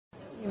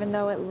Even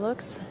though it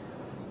looks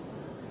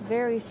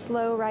very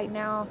slow right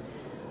now,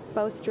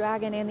 both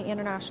Dragon and the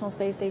International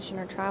Space Station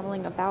are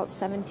traveling about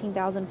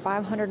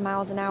 17,500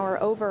 miles an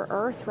hour over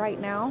Earth right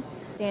now,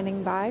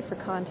 standing by for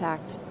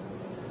contact.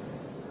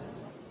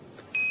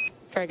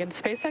 Dragon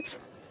SpaceX,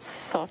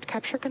 soft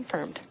capture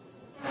confirmed.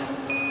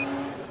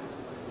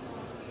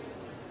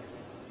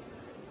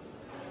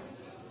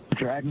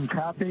 Dragon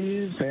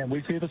copies, and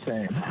we see the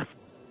same.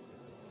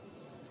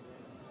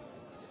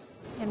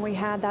 And we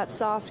had that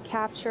soft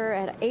capture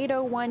at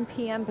 8:01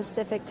 p.m.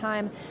 Pacific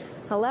time,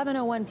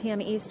 11:01 p.m.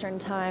 Eastern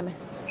time.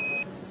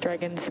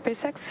 Dragon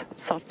SpaceX,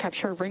 soft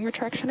capture ring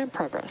retraction in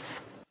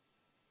progress.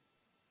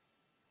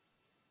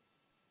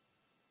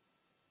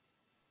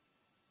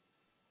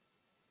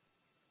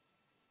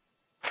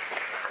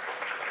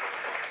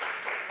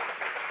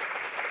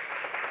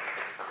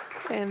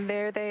 And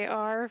there they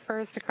are,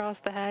 first across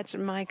the hatch,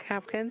 Mike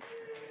Hopkins.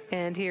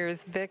 And here's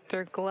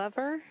Victor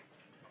Glover.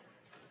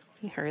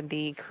 You heard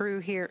the crew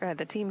here,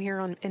 the team here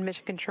in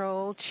Mission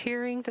Control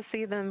cheering to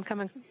see them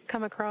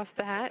come across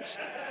the hatch.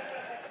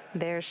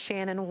 There's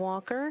Shannon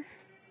Walker.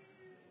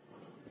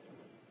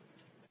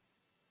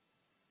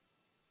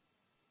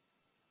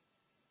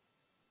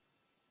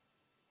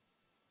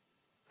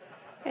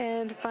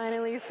 And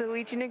finally,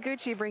 Soichi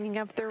Noguchi bringing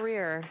up the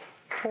rear.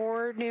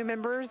 4 new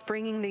members,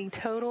 bringing the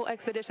total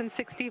Expedition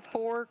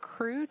 64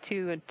 crew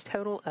to a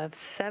total of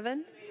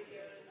 7.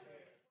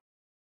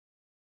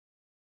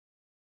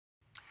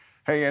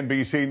 Hey,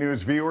 NBC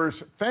News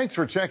viewers, thanks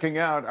for checking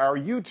out our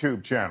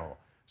YouTube channel.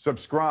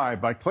 Subscribe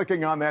by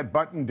clicking on that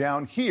button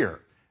down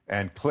here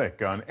and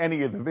click on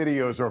any of the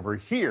videos over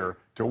here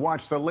to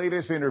watch the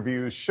latest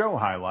interviews, show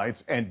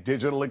highlights, and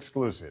digital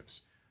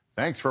exclusives.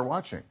 Thanks for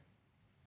watching.